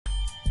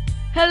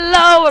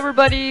Hello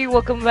everybody,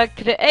 welcome back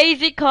to the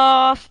AZ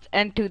Cast,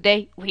 and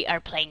today we are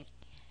playing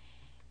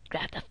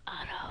Grand Theft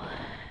Auto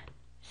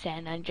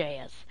San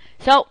Andreas.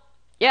 So,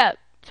 yeah,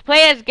 let's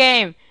play this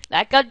game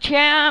like a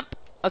champ.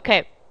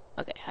 Okay,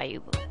 how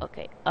you move?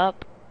 Okay,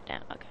 up,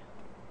 down, okay.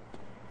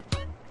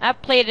 I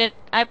played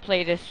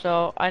this,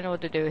 so I know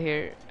what to do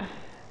here.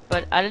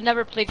 But I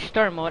never played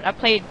story mode. I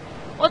played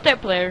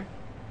multiplayer,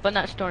 but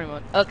not story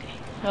mode. Okay,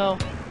 so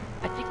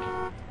I think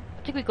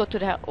we go to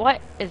the house. What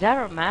is that?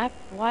 Our map?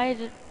 Why is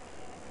it?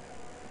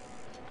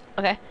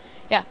 Okay,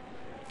 yeah.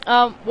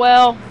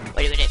 Well,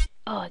 wait a minute.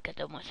 Oh, I got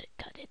the ones that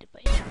got it.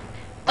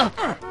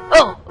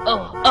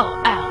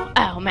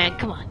 Ow, man,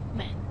 come on,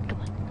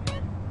 come on.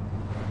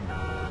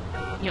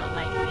 You don't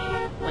like me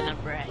when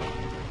I'm right.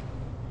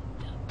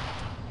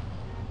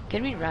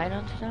 Can we ride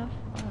on stuff?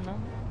 I don't know.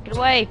 Get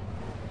away.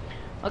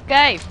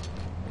 Okay,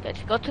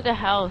 let's go to the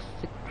house.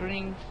 The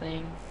green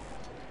thing.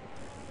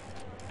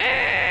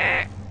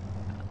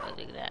 Oh,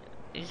 look at that.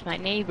 It's my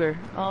neighbor.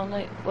 Oh,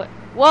 look. What?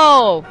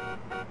 Whoa!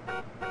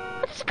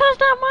 What does it cost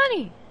that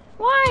money?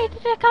 Why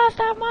does it cost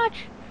that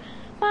much?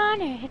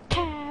 Money,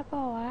 tab,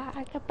 oh,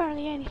 I got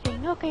barely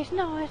anything. Okay, so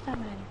no, it's not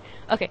money.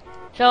 Okay,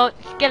 so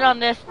let's get on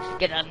this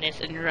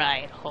and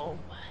ride home.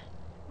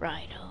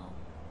 Ride home.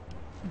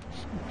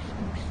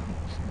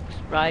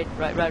 Ride.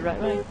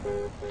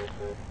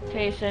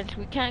 Okay, since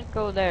we can't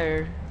go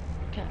there,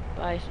 we can't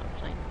buy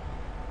something.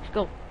 Let's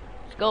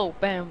go.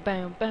 Bam.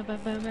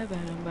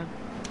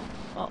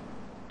 Oh,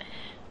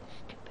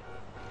 stupid.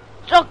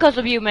 It's all because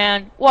of you,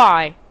 man.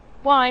 Why,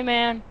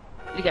 man?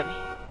 Look at me.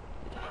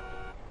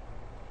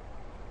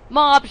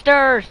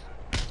 Mobsters!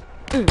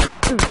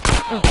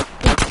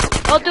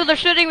 Oh, dude, they're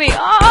shooting me!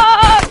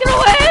 Ah, get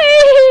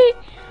away!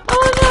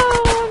 Oh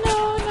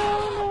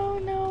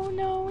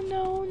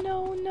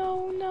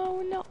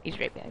no! He's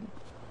right behind me.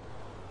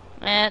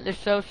 Man, they're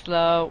so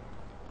slow.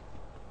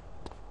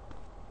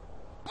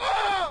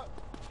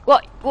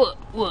 What?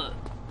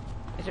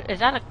 Is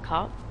that a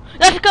cop?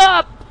 That's a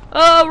cop!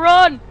 Oh,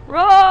 run!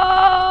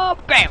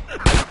 Bam!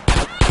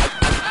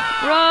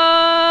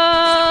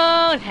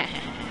 Run!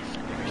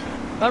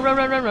 Run.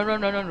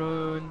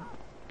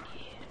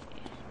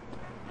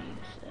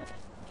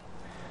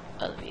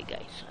 Oh, you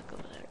guys suck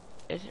over there.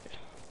 Is it?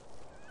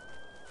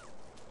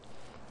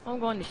 I'm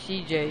going to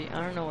CJ. I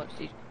don't know what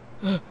CJ.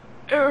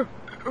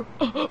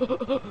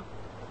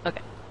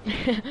 Okay.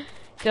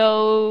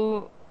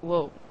 So,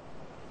 whoa.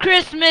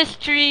 Christmas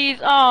trees!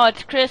 Oh,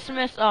 it's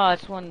Christmas. Oh,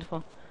 it's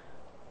wonderful.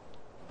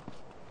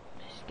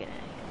 Let's get out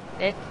of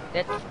here.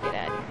 Let's get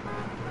out of here.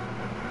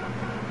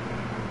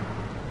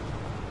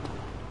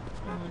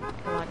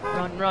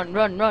 Come on,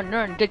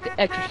 run, get the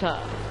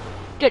exercise.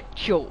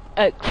 Get your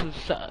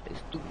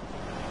exercise, dude.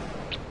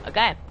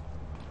 Okay.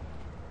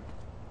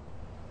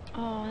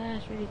 Oh,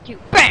 that's really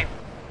cute. BAM!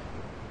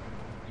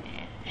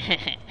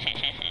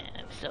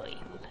 I'm so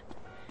evil.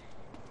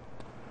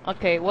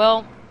 Okay,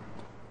 well,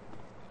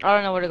 I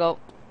don't know where to go.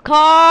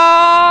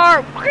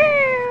 Car!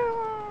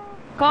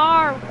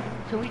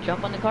 Can we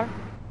jump on the car?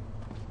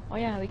 Oh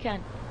yeah, we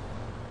can.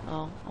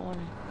 Oh, I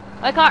wanna.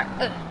 My car!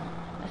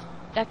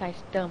 That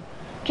guy's dumb.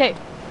 Okay.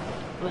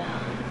 Well,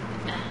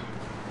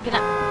 can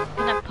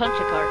I punch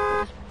a car?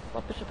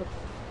 Oh,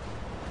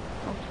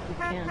 we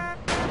can.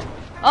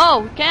 Oh,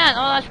 we can.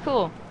 Oh, that's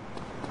cool.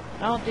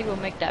 I don't think we'll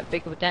make that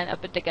big of a dent. I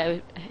bet the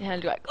guy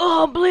was like,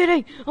 oh, I'm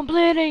bleeding.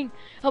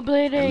 At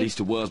least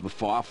it was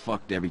before I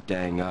fucked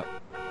everything up.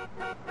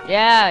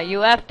 Yeah, you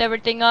effed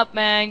everything up,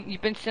 man.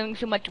 You've been selling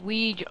so much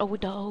weed. You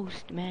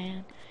overdosed,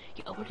 man.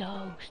 You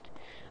overdosed.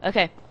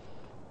 Okay.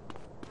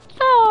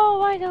 So,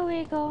 why don't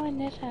we go in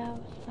this house?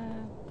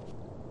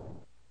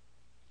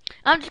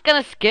 I'm just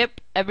gonna skip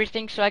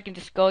everything so I can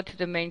just go to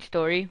the main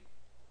story.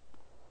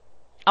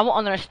 I won't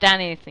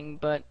understand anything,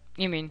 but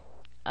you mean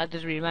it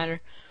doesn't really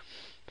matter.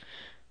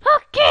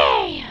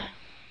 Okay.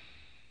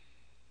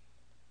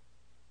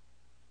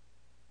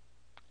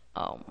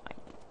 Oh my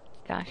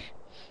gosh.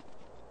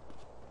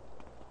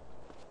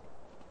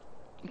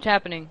 What's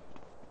happening?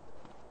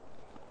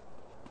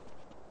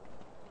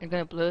 You're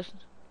gonna blow us?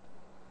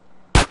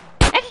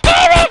 It's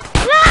David!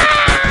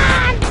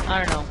 Run!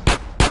 I don't know.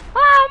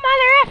 Oh,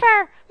 mother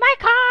effer! My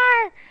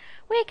car!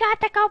 We got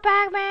to go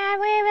back, man.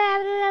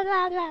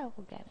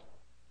 Okay.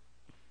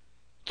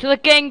 So the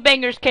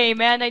gangbangers came,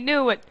 man. I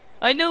knew it.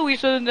 I knew we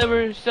should have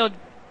never sold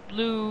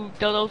blue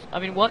dildos. I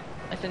mean, what?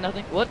 I said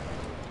nothing. What?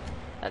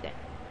 Okay.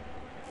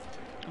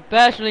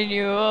 Especially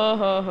you.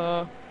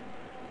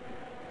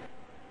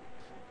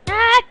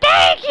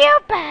 Take you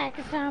back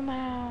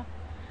somehow.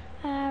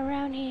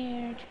 Around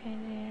here.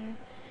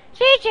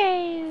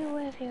 CJ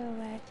with your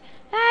rest.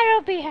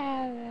 That'll be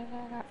happy.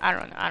 I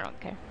don't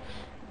care.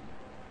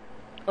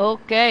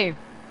 Okay.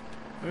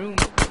 Room.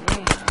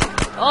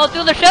 Oh,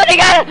 dude, they're shooting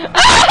at it!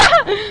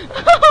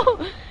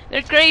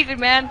 They're crazy,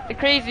 man.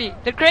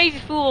 They're crazy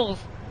fools.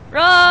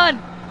 Run!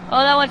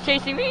 Oh, that one's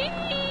chasing me.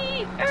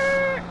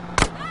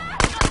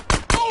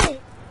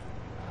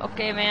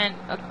 Okay, man.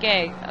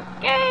 Okay.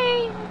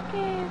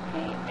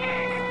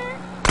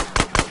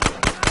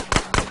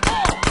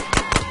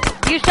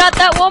 You shot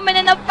that woman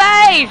in the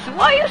face!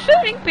 Why are you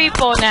shooting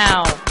people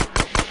now?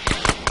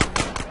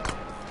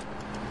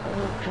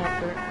 Oh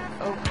crap,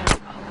 oh crap, oh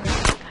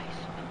crap, guys,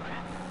 oh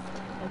crap.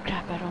 Oh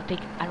crap, I don't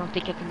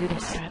think I can do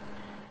this crap.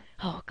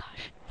 Oh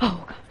gosh,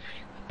 oh gosh,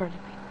 I'm burning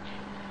me.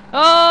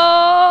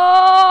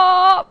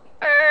 Oh!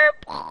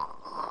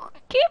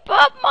 Keep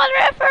up, mother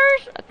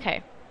effers!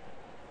 Okay.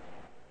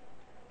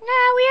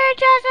 No, we are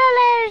just a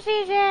letter,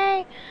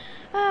 CJ!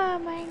 Oh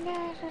my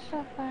gosh, that's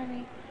so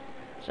funny.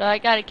 So I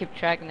gotta keep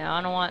track now.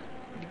 I don't want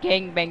the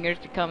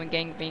gangbangers to come and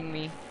gangbang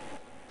me.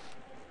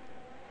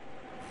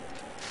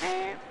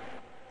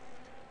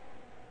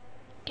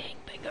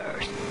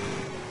 Gangbangers.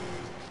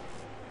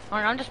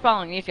 Alright, I'm just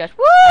following these guys.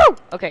 Woo!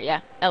 Okay,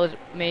 yeah, that was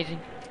amazing.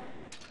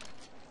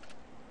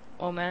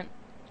 Oh man.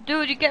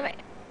 Dude, you get me.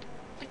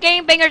 The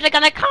gangbangers are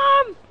gonna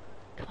come!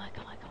 Come on,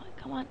 come on, come on,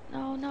 come on.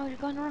 No, no, you're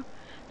going wrong.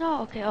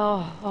 No, okay.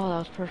 Oh, that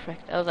was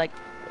perfect. That was like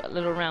a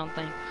little round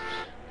thing.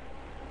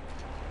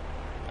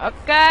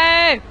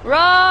 Okay,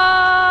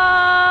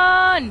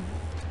 run!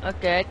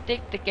 Okay, I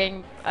think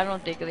I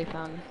don't think they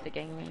found the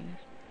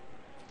gangbangers.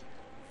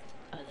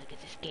 Oh, look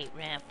at this gate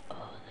ramp. Oh,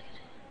 look at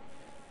it.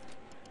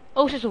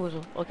 Oh, it's just a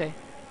whistle. Okay.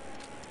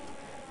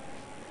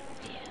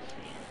 Yes,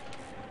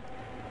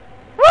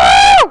 yes.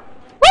 Woo!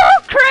 Woo!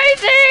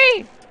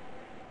 Crazy!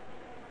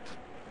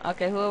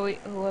 Okay, who are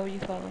you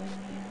following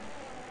here?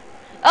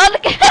 Oh,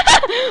 look at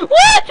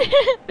what?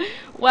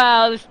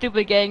 Wow, the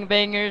stupid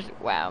gangbangers.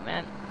 Wow,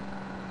 man.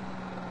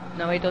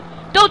 No, wait,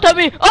 don't tell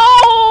me.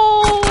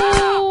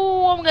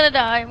 Oh, I'm gonna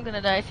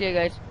die. See you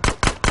guys.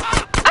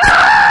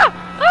 Ah!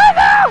 Oh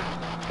no!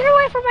 Get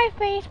away from my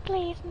face,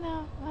 please.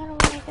 No, I don't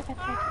want to get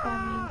attacked by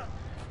me.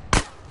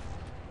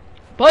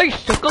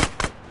 Bicycle.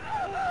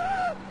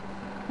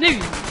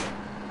 Leave.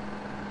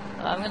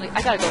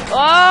 I gotta go.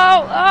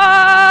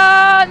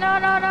 Oh, no,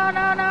 no, no,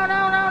 no, no,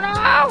 no, no, no.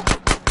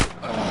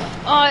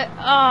 Oh,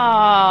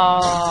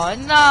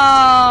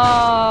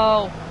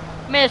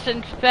 no.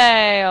 Mission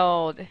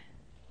failed.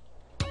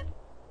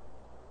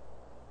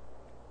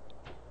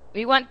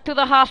 We went to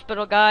the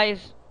hospital,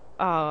 guys.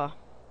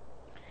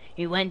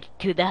 We went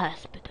to the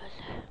hospital.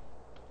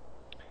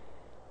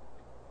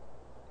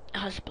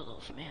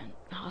 Hospitals, man.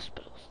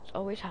 Hospitals. It's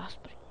always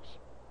hospitals.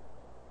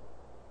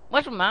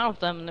 What's the matter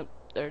with them?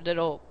 Their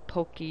little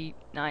pokey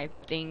knife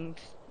things.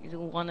 You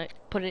don't want to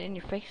put it in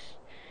your face.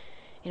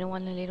 They don't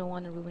want to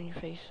ruin your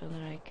face. So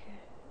they're like,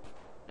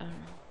 I don't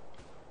know.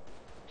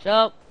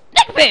 So,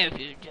 like if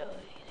you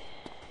enjoyed.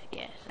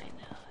 Yes, I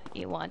know.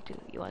 You want to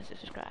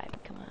subscribe.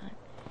 Come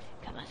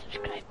on,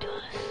 subscribe to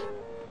us,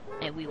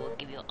 and we will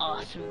give you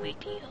awesome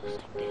videos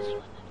like this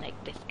one,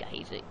 like this guy.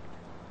 He's like,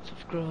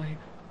 subscribe,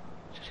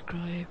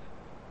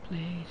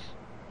 please.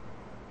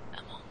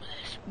 I'm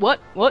homeless. What?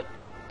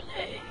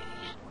 Please,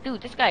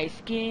 dude, this guy is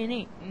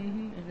skinny.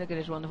 And look at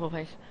his wonderful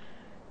face.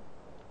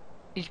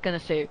 He's gonna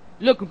say,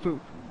 looking for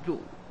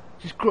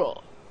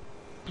subscribe,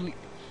 please.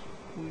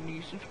 We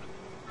need subscribe.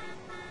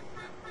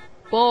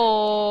 Bye.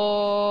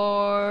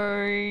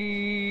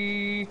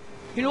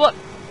 You know what?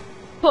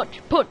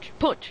 Punch.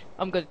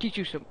 I'm gonna teach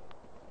you some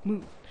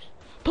moves.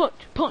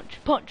 Punch.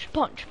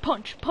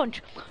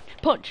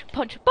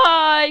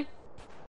 Bye.